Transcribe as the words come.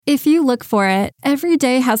If you look for it, every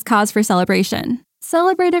day has cause for celebration.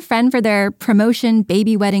 Celebrate a friend for their promotion,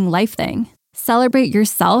 baby wedding, life thing. Celebrate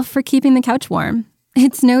yourself for keeping the couch warm.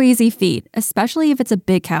 It's no easy feat, especially if it's a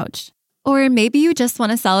big couch. Or maybe you just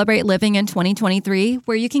want to celebrate living in 2023,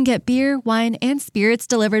 where you can get beer, wine, and spirits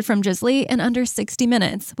delivered from Drizzly in under 60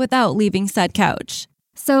 minutes without leaving said couch.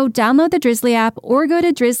 So download the Drizzly app or go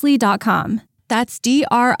to drizzly.com. That's DRIZLY.com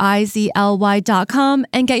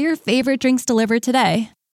and get your favorite drinks delivered today.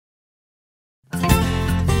 I'm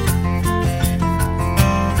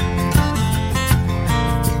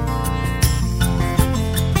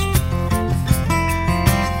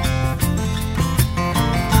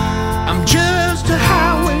just a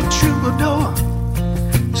highway troubadour,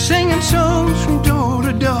 singing songs from door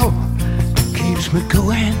to door. Keeps me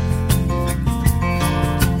going.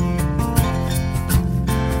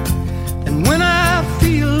 And when I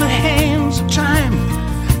feel the hands of time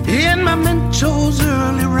in my mentor's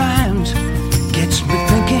early rhymes, gets me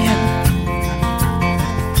thinking.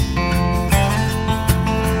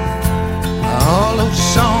 All those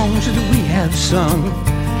songs that we have sung,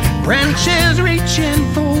 branches reaching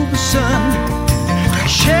for the sun,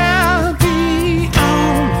 shall be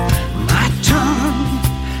on my tongue.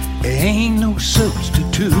 Ain't no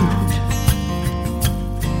substitute.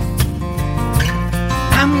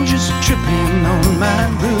 I'm just tripping on my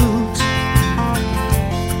roots.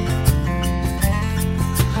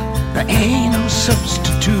 There ain't no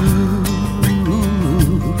substitute.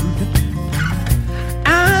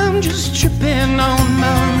 I'm just tripping on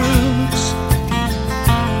my roots.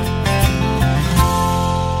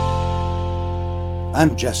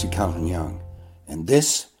 I'm Jesse Colin Young, and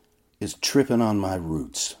this is Trippin' on My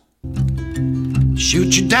Roots.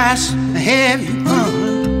 Shoot your dice, have your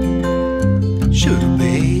fun. Sugar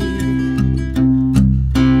babe.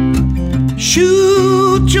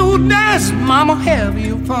 Shoot your dice, mama, have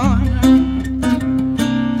your fun.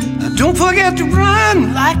 Don't forget to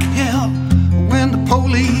run like hell when the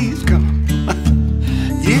police come.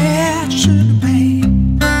 Yeah, sugar babe.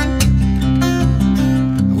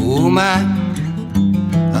 Oh my,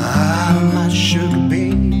 my sugar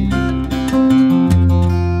babe.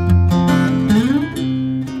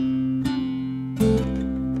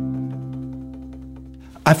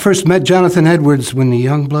 I first met Jonathan Edwards when the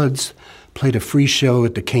Youngbloods played a free show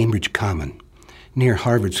at the Cambridge Common, near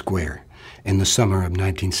Harvard Square, in the summer of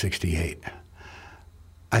 1968.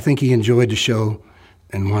 I think he enjoyed the show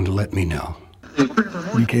and wanted to let me know.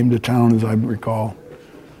 He came to town, as I recall,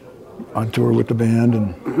 on tour with the band,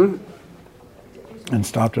 and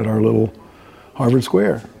stopped at our little Harvard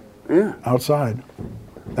Square, outside.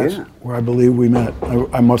 That's where I believe we met.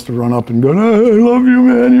 I must have run up and gone, "I love you,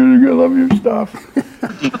 man. I love your stuff."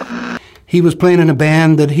 He was playing in a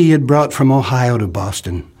band that he had brought from Ohio to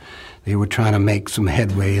Boston. They were trying to make some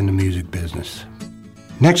headway in the music business.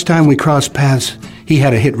 Next time we crossed paths, he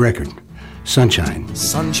had a hit record, Sunshine.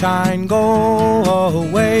 Sunshine, go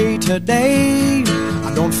away today.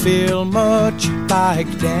 I don't feel much like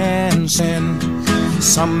dancing.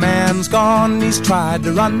 Some man's gone, he's tried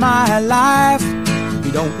to run my life.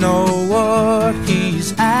 He don't know what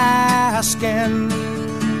he's asking.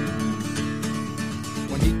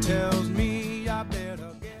 When he tells me I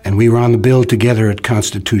better get... And we were on the bill together at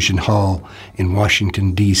Constitution Hall in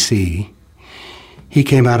Washington, D.C. He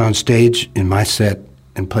came out on stage in my set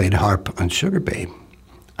and played harp on Sugar Babe.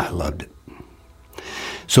 I loved it.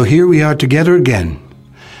 So here we are together again.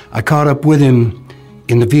 I caught up with him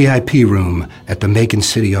in the VIP room at the Macon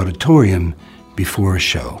City Auditorium before a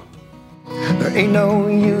show. There ain't no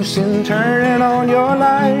use in turning on your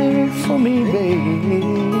light for me,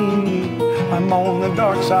 babe. I'm on the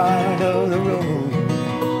dark side of the road.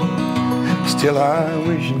 Still I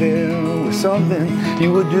wish there was something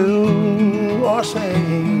you would do or say,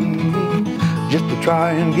 just to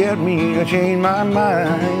try and get me to change my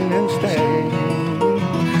mind and stay.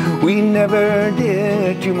 We never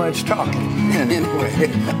did too much talking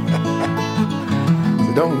anyway.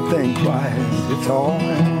 So don't think twice, it's all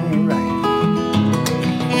right.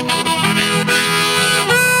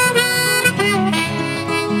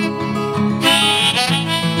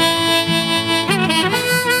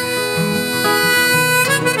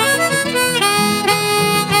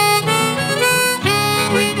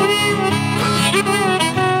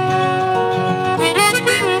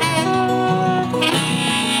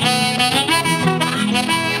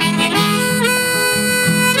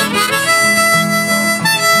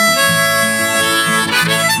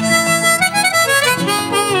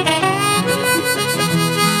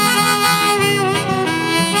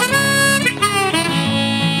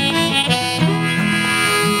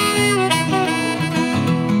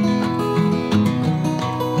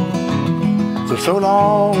 So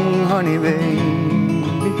long, honey, baby,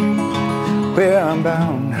 where I'm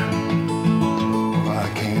bound,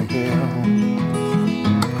 I can't tell.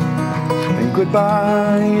 And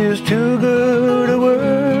goodbye is too good a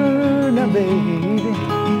word now, baby,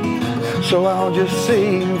 so I'll just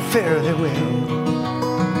say fare thee well.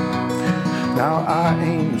 Now I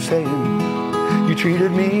ain't saying you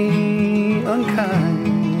treated me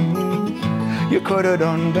unkind. You could have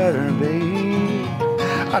done better, babe.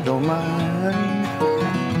 I don't mind.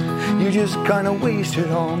 You just kind of wasted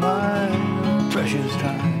all my precious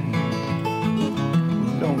time.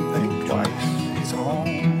 Don't think twice. It's all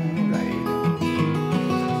right.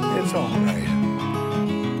 It's all right.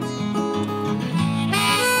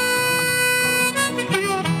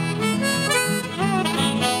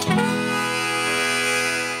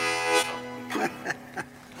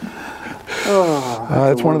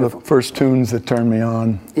 It's one of the first tunes that turned me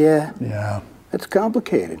on. Yeah. Yeah. It's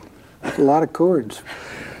complicated. It's a lot of chords.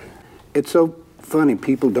 It's so funny,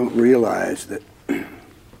 people don't realize that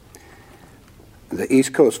the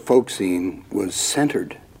East Coast folk scene was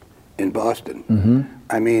centered in Boston. Mm-hmm.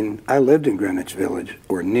 I mean, I lived in Greenwich Village,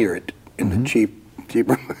 or near it, in the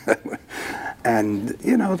cheaper, and,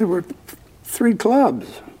 you know, there were 3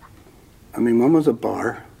 clubs. I mean, one was a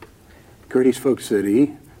bar, Gertie's Folk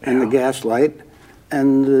City, and the Gaslight,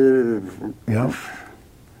 and Yeah.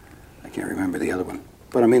 I can't remember the other one.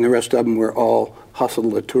 But I mean, the rest of them were all hustle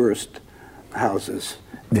the tourist houses.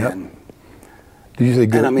 Yep. And, Did you say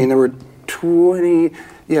and I mean, there were 20,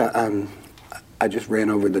 I just ran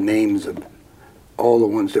over the names of all the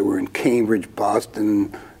ones that were in Cambridge,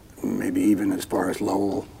 Boston, maybe even as far as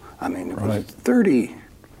Lowell. I mean, it was Right. 30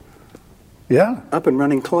 Yeah. up and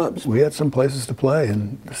running clubs. We had some places to play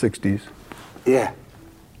in the 60s. Yeah.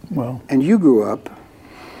 Well, And you grew up,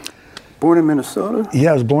 born in Minnesota?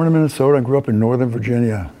 yeah, I was born in Minnesota. I grew up in Northern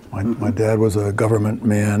Virginia. My dad was a government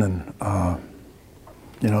man, and,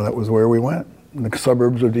 you know, that was where we went, in the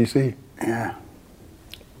suburbs of D.C., Yeah.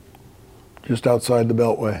 just outside the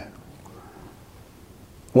Beltway.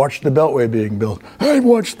 Watched the Beltway being built. I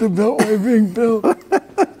watched the Beltway being built.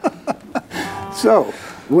 So,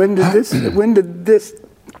 when did this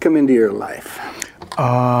come into your life?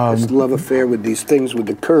 This love affair with these things with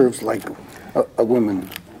the curves, like a woman,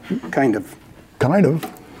 kind of. Kind of.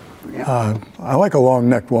 Yeah. I like a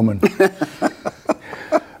long-necked woman.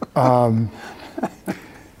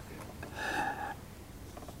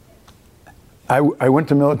 I went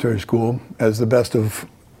to military school as the best of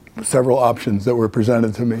several options that were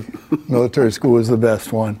presented to me. Military school was the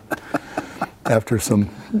best one, after some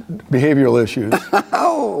behavioral issues.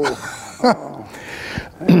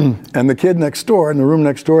 And the kid next door, in the room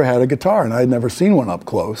next door, had a guitar, and I had never seen one up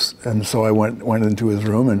close. And so I went into his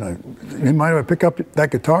room, and hey, mind if I pick up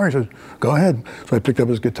that guitar? He said, "Go ahead." So I picked up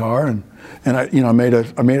his guitar, and I, you know, I made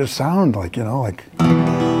a sound like like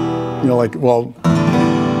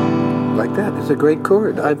Like that. It's a great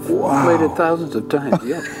chord. I've played it thousands of times.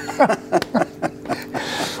 Yeah.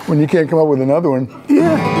 when you can't come up with another one.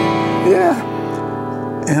 Yeah. Yeah.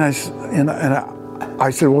 And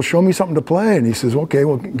I said, "Well, show me something to play." And he says, "Okay,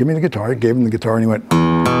 well, give me the guitar." I gave him the guitar, and he went.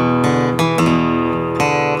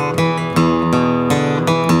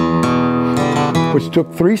 Which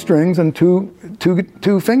took 3 strings and two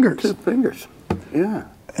fingers. 2 fingers. Yeah.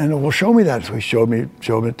 And, well, show me that. So he showed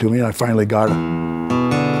it to me, and I finally got it.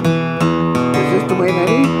 Is this the way that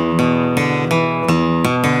is?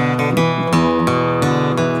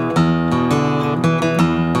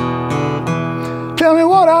 Tell me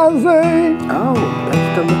what I say. Oh, that's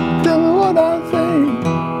the. Tell me what I say.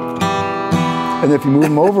 And if you move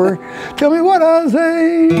them over, tell me what I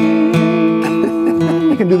say.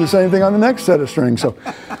 You can do the same thing on the next set of strings. So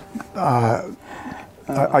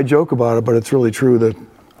I joke about it, but it's really true that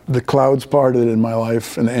the clouds parted in my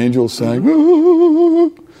life and the angels sang.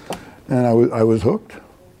 And I was hooked.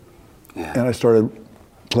 Yeah. And I started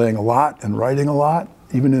playing a lot and writing a lot,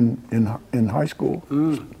 even in high school.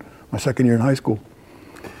 My second year in high school.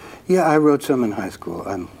 Yeah, I wrote some in high school.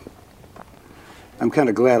 I'm kind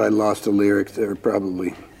of glad I lost the lyrics. They were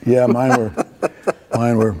probably. Yeah, mine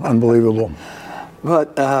were unbelievable.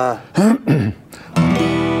 But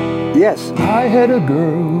yes. I had a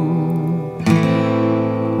girl,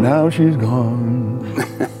 now she's gone,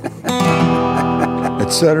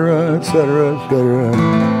 etc., etc., etc.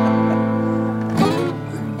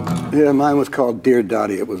 Yeah, mine was called Dear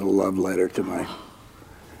Dottie. It was a love letter to my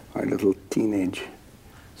little teenage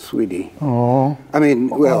sweetie. Oh. I mean,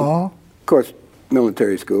 well, Aw. of course,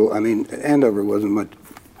 military school. I mean, Andover wasn't much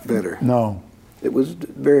better. No. It was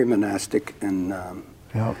very monastic, and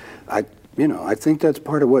Yeah. I think that's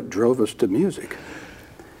part of what drove us to music.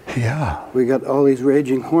 Yeah. We got all these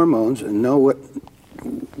raging hormones and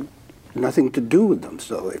nothing to do with them.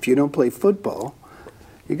 So if you don't play football,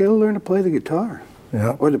 you got to learn to play the guitar.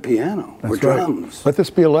 Yeah. Or the piano. That's or drums. Right. Let this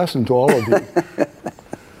be a lesson to all of you.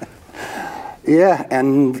 Yeah,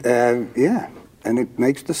 and it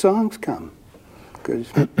makes the songs come, because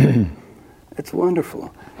it's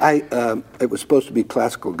wonderful. It was supposed to be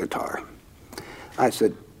classical guitar. I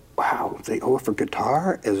said, wow, they offer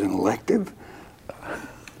guitar as an elective?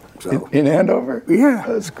 So, in Andover? Yeah.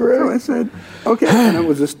 That's great. So I said, okay, and it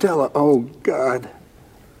was a Stella. Oh, God.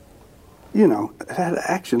 You know, it had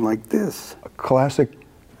action like this. A classic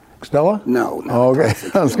Stella? No. Oh, okay.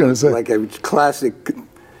 I was going to say. Like a classic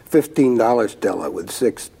 $15 Stella with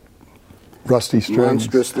 6 rusty strings.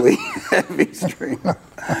 Monstrously heavy strings.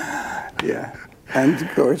 Yeah. And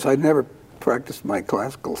of course, I never practiced my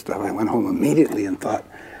classical stuff. I went home immediately and thought,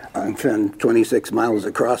 I'm 26 miles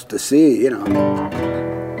across the sea, you know.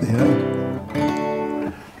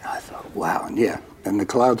 Yeah. I thought, wow, and the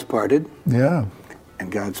clouds parted. Yeah.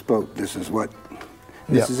 And God spoke, this is Yep.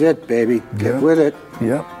 it, baby. Get Yep. with it.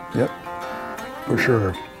 Yep. For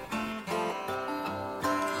sure.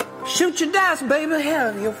 Shoot your dice, baby,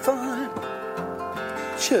 have your fun.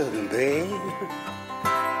 Sugar, baby.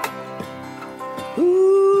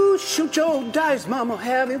 Ooh, shoot your dice, mama,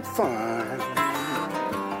 have your fun.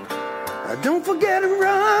 Don't forget to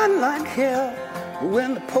run like hell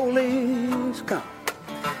when the police come.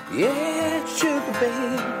 Yeah, sugar,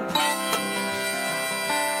 baby.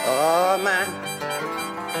 Oh,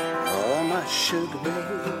 my sugar, baby.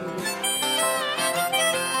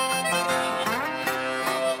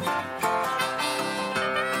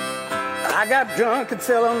 I got drunk and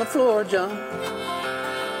fell on the floor, John.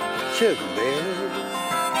 Sugar, baby.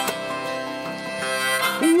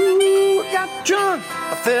 Ooh, I got drunk,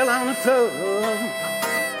 I fell on the floor.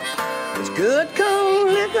 It's good cold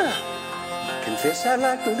liquor. Confess I'd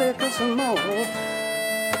like to liquor some more.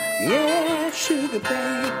 Yeah, sugar,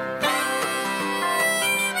 baby.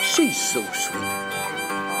 She's so sweet.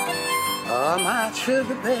 Oh, my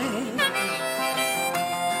sugar, baby.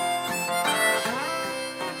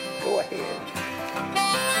 Go ahead.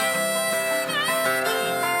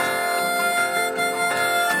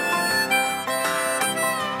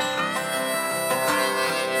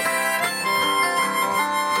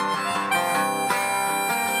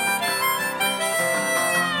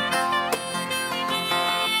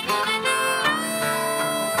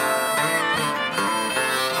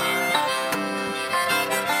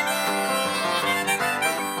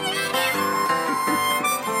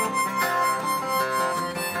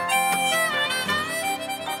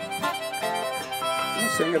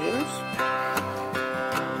 Sing a verse.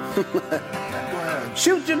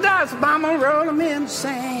 Shoot your dice, mama, roll them in the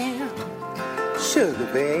sand. Sugar,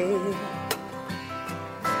 babe.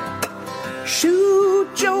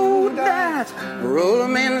 Shoot your dice, roll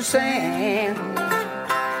them in the sand.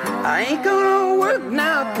 I ain't gonna work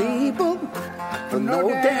now, people, for no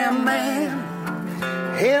damn man.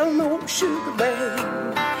 Hell no, sugar, babe.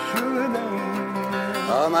 Sugar, babe.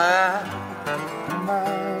 Oh,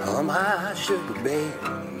 my sugar, babe.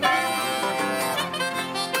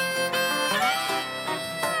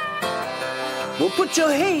 Well, put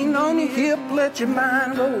your hand on your hip, let your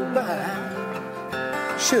mind roll by.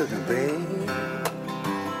 Sugar, babe.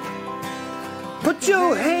 Put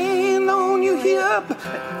your hand on your hip,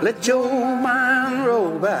 let your mind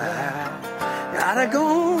roll by. Gotta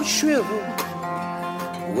go shrivel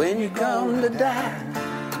when you come to die.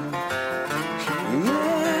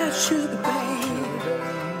 Yeah, sugar, babe.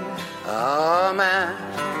 Oh, my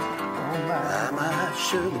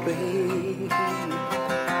sugar, babe.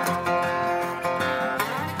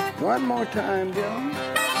 One more time, Joe.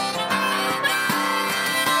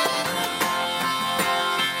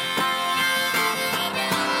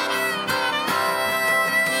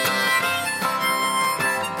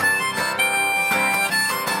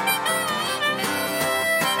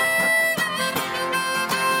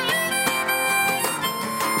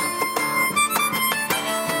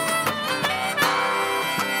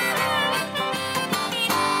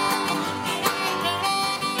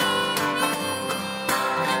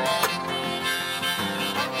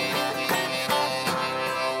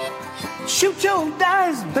 Shoot your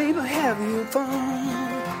dice, baby, have your fun.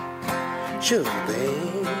 Sugar,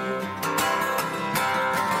 babe.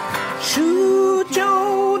 Shoot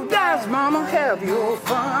your dice, mama, have your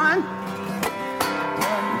fun.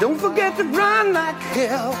 Don't forget to run like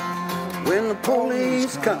hell when the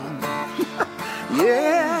police come.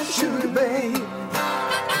 Yeah, sugar, babe.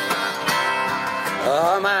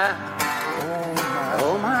 Oh, my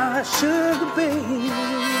sugar, babe.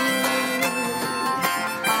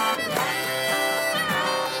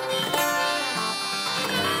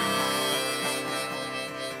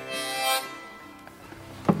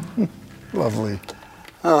 Lovely.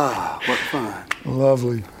 Ah, what fun.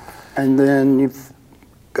 Lovely. And then you've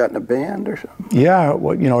gotten a band or something? Yeah,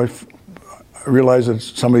 well, you know, I realized that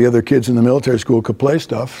some of the other kids in the military school could play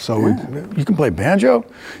stuff, so you can play banjo?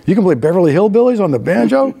 You can play Beverly Hillbillies on the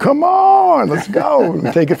banjo? Come on, let's go,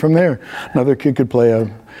 and take it from there. Another kid could play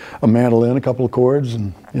a mandolin, a couple of chords,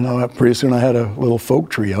 and you know, pretty soon I had a little folk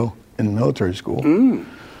trio in the military school.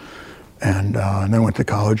 And then went to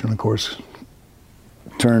college, and of course,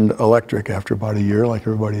 turned electric after about a year, like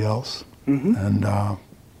everybody else. And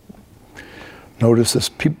noticed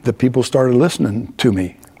that people started listening to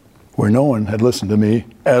me, where no one had listened to me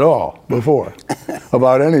at all before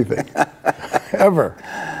about anything, ever.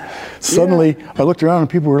 Suddenly, I looked around and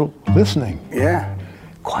people were listening. Yeah.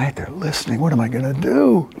 Quiet, they're listening. What am I going to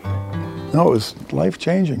do? No, it was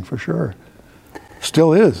life-changing for sure.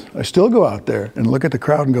 Still is. I still go out there and look at the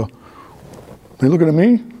crowd and go, they looking at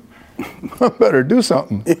me? I better do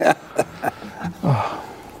something. Yeah. Oh,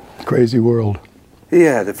 crazy world.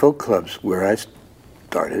 Yeah, the folk clubs where I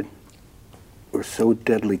started were so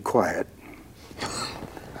deadly quiet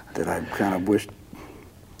that I kind of wished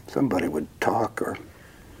somebody would talk or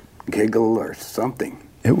giggle or something.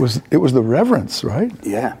 It was the reverence, right?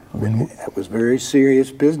 Yeah, I mean, it was very serious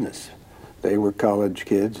business. They were college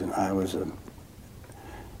kids, and I was a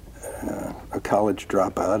college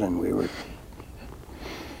dropout, and we were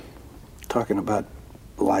talking about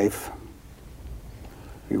life.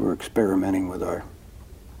 We were experimenting with our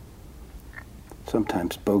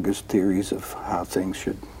sometimes bogus theories of how things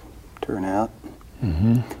should turn out.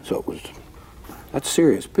 So that's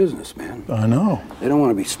serious business, man. I know. They don't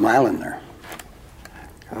want to be smiling there.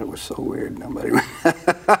 God, it was so weird. Nobody.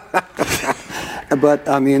 But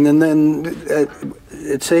I mean, and then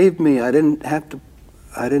it saved me. I didn't have to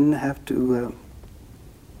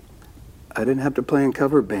play in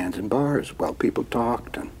cover bands and bars while people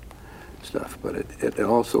talked and stuff. But it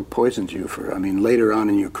also poisons you for. I mean, later on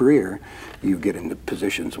in your career, you get into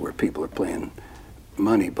positions where people are playing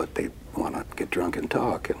money, but they want to get drunk and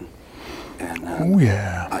talk. And oh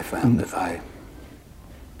yeah. I found that I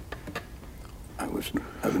was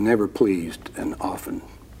never pleased and often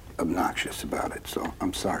obnoxious about it. So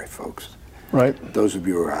I'm sorry, folks. Right. Those of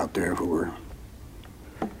you who are out there who were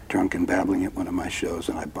drunk and babbling at one of my shows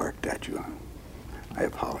and I barked at you, I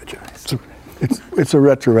apologize. It's a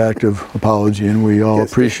retroactive apology, and we all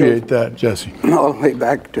Yes, appreciate that, Jesse. All the way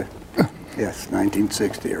back to,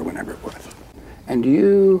 1960 or whenever it was. And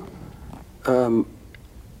you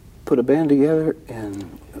put a band together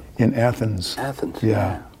In Athens. Athens.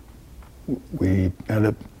 Yeah.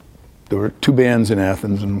 There were two bands in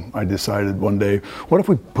Athens, and I decided one day, what if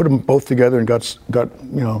we put them both together and got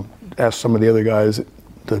asked some of the other guys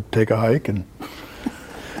to take a hike and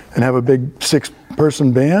have a big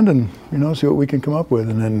 6-person band and see what we can come up with.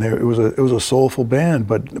 And then it was a soulful band,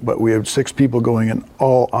 but we had 6 people going in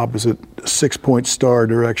all opposite 6-point star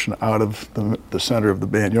direction out of the center of the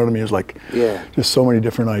band. You know what I mean? It was like just so many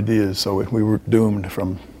different ideas. So we were doomed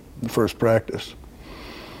from the first practice.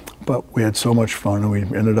 But we had so much fun, and we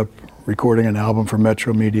ended up recording an album for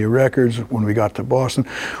Metro Media Records. When we got to Boston,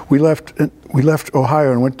 we left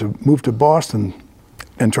Ohio and moved to Boston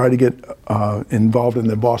and tried to get involved in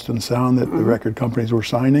the Boston sound that the record companies were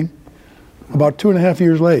signing. About 2.5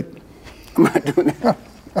 years late.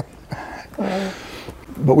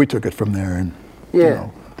 But we took it from there and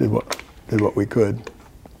did what we could.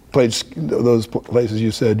 Played those places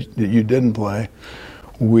you said that you didn't play.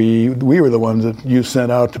 We were the ones that you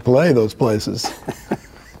sent out to play those places.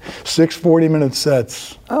 6 40-minute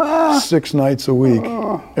sets, 6 nights a week,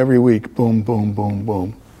 every week. Boom, boom, boom,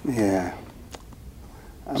 boom. Yeah.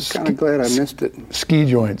 I'm kind of glad I missed it. Ski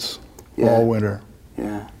joints all winter.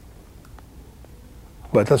 Yeah.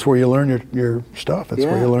 But that's where you learn your stuff. That's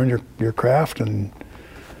where you learn your craft and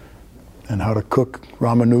how to cook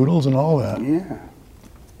ramen noodles and all that. Yeah.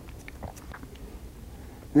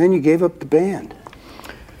 And then you gave up the band.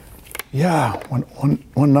 Yeah.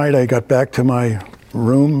 One night I got back to my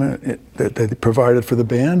room that they provided for the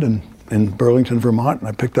band in Burlington, Vermont, and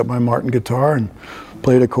I picked up my Martin guitar and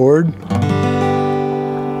played a chord.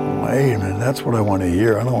 Wait a minute, that's what I want to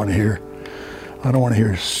hear. I don't want to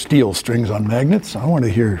hear steel strings on magnets. I want to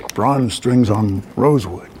hear bronze strings on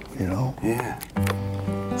rosewood, Yeah.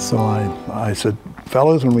 So I said,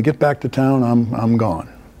 fellas, when we get back to town, I'm gone.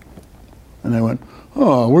 And they went,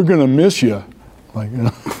 oh, we're gonna miss you. Like,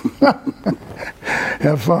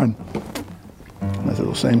 have fun. And I said,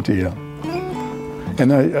 well, same to you. And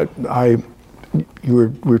we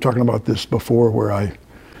were talking about this before, where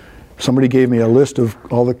somebody gave me a list of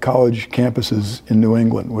all the college campuses in New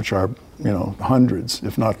England, which are, hundreds,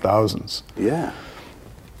 if not thousands. Yeah.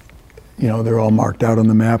 they're all marked out on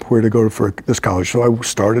the map where to go for this college. So I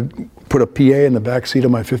put a PA in the back seat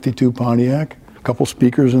of my 52 Pontiac, a couple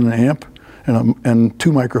speakers and an amp, and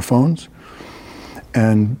 2 microphones,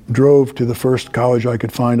 and drove to the first college I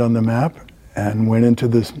could find on the map, and went into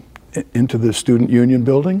the student union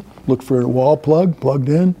building, looked for a wall plug, plugged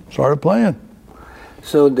in, started playing.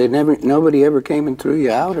 So nobody ever came and threw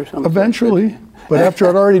you out or something? Eventually, but after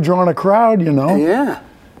I'd already drawn a crowd, Yeah.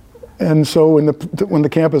 And so when the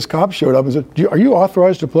campus cops showed up and said, "Are you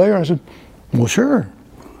authorized to play?" I said, "Well, sure.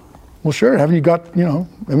 Well, sure. Haven't you got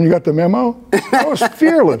the memo?" I was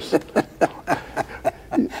fearless.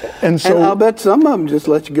 And I'll bet some of them just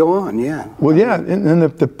let you go on, yeah. Well, yeah, and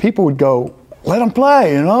the people would go, "Let him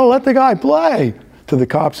play, let the guy play," to the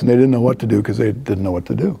cops, and they didn't know what to do because they didn't know what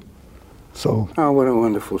to do. So. Oh, what a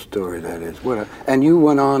wonderful story that is. And you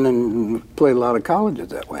went on and played a lot of colleges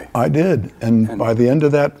that way. I did, and by the end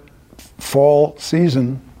of that fall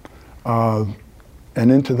season and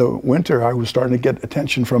into the winter, I was starting to get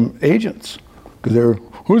attention from agents because they're,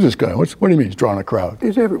 "Who's this guy? What do you mean he's drawing a crowd?"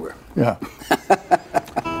 He's everywhere. Yeah.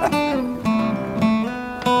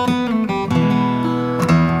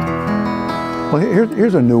 Well,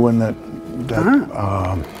 here's a new one that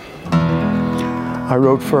I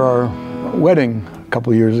wrote for our wedding a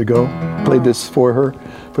couple of years ago. Played this for her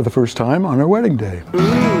for the first time on her wedding day.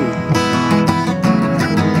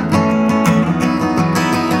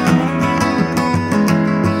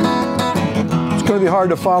 It's going to be hard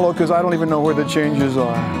to follow because I don't even know where the changes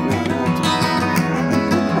are.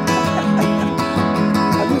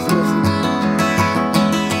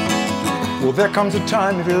 Well, there comes a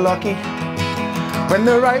time, if you're lucky, when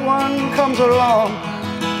the right one comes along.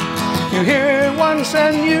 You hear it once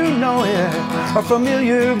and you know it, a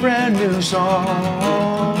familiar brand new song.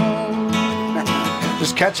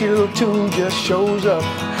 This catchy little tune just shows up,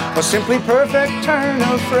 a simply perfect turn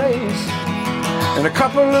of phrase. And a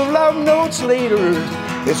couple of love notes later,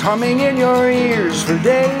 it's humming in your ears for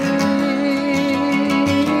days.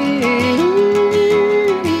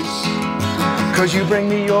 'Cause you bring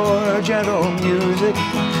me your gentle music,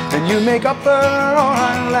 and you make up for all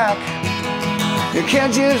I lack. You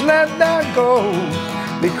can't just let that go,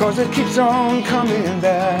 because it keeps on coming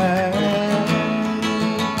back.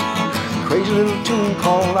 Crazy little tune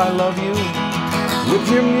called I Love You, with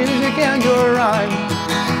your music and your rhyme,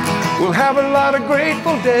 we'll have a lot of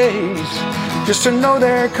grateful days, just to know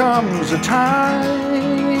there comes a time.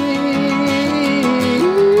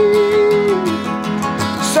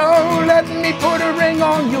 So let me put a ring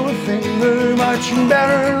on your finger, much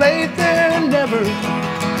better late than never.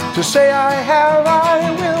 To say I have,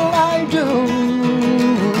 I will, I do.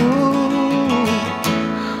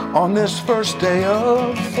 On this first day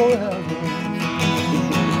of forever.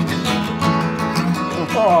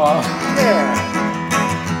 Oh, yeah.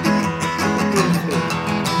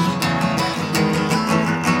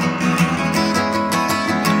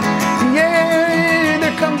 Yeah,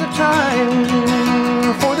 there comes a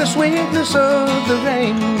time for the sweetness of the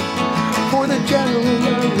rain, for the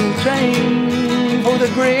gentle train, for the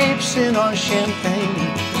grapes in our champagne,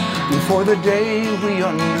 and for the day we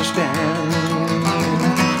understand.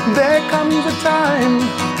 There comes a time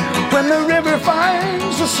when the river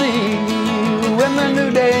finds the sea, when the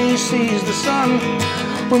new day sees the sun,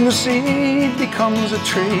 when the seed becomes a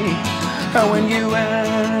tree, and when you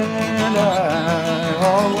and I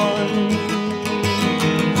are one.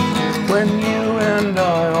 When you and I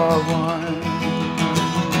are one.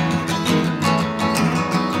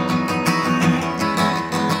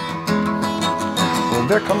 Well,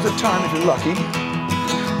 there comes a time, if you're lucky,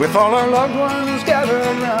 with all our loved ones gathered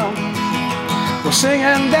around. We'll sing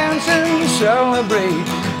and dance and celebrate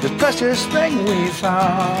this precious thing we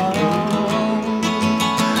found.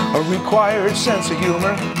 A required sense of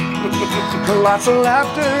humor, lots of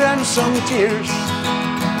laughter and some tears.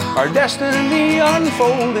 Our destiny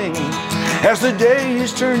unfolding as the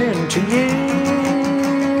days turn into years.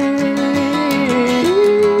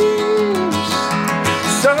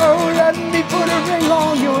 So let me put a ring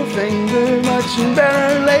on your finger, much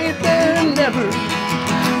better late than never.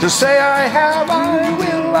 To say I have, I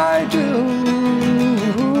will, I do.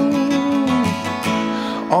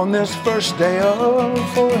 On this first day of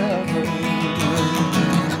forever.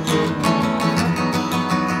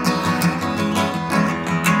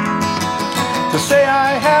 To say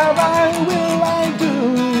I have, I will, I do.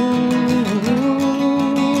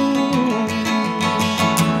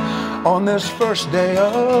 On this first day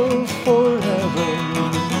of forever.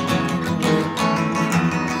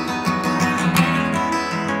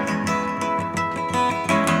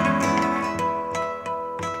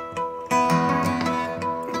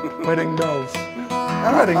 Wedding bells.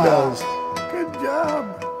 Everything does. Good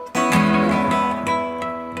job.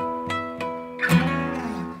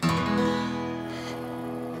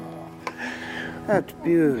 That's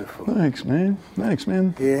beautiful. Thanks, man. Thanks,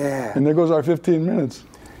 man. Yeah. And there goes our 15 minutes.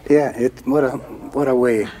 Yeah, what a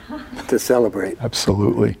way to celebrate.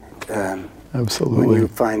 Absolutely. Absolutely. When you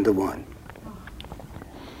find the one.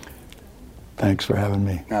 Thanks for having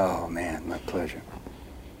me. Oh, man, my pleasure.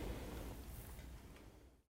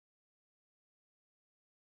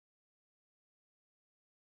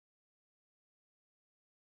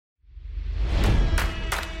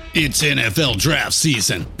 It's NFL draft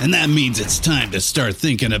season, and that means it's time to start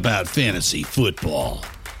thinking about fantasy football.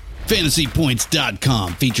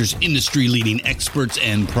 FantasyPoints.com features industry-leading experts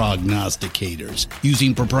and prognosticators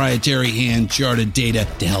using proprietary hand-charted data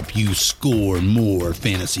to help you score more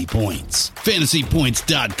fantasy points.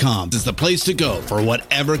 FantasyPoints.com is the place to go for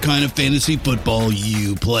whatever kind of fantasy football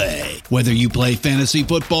you play. Whether you play fantasy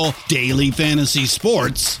football, daily fantasy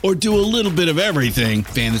sports, or do a little bit of everything,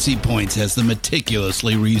 Fantasy Points has the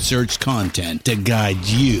meticulously researched content to guide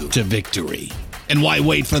you to victory. And why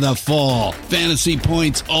wait for the fall? Fantasy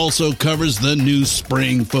Points also covers the new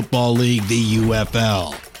spring football league, the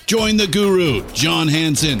UFL. Join the guru, John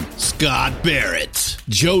Hansen, Scott Barrett,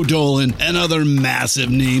 Joe Dolan, and other massive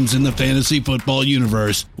names in the fantasy football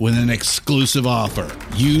universe with an exclusive offer.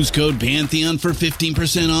 Use code Pantheon for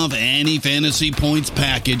 15% off any Fantasy Points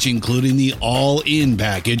package, including the all-in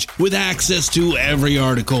package, with access to every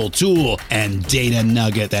article, tool, and data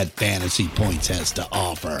nugget that Fantasy Points has to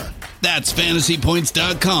offer. That's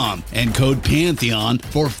FantasyPoints.com and code Pantheon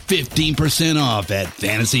for 15% off at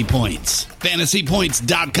Fantasy Points.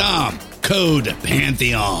 FantasyPoints.com, code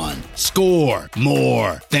Pantheon. Score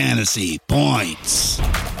more fantasy points.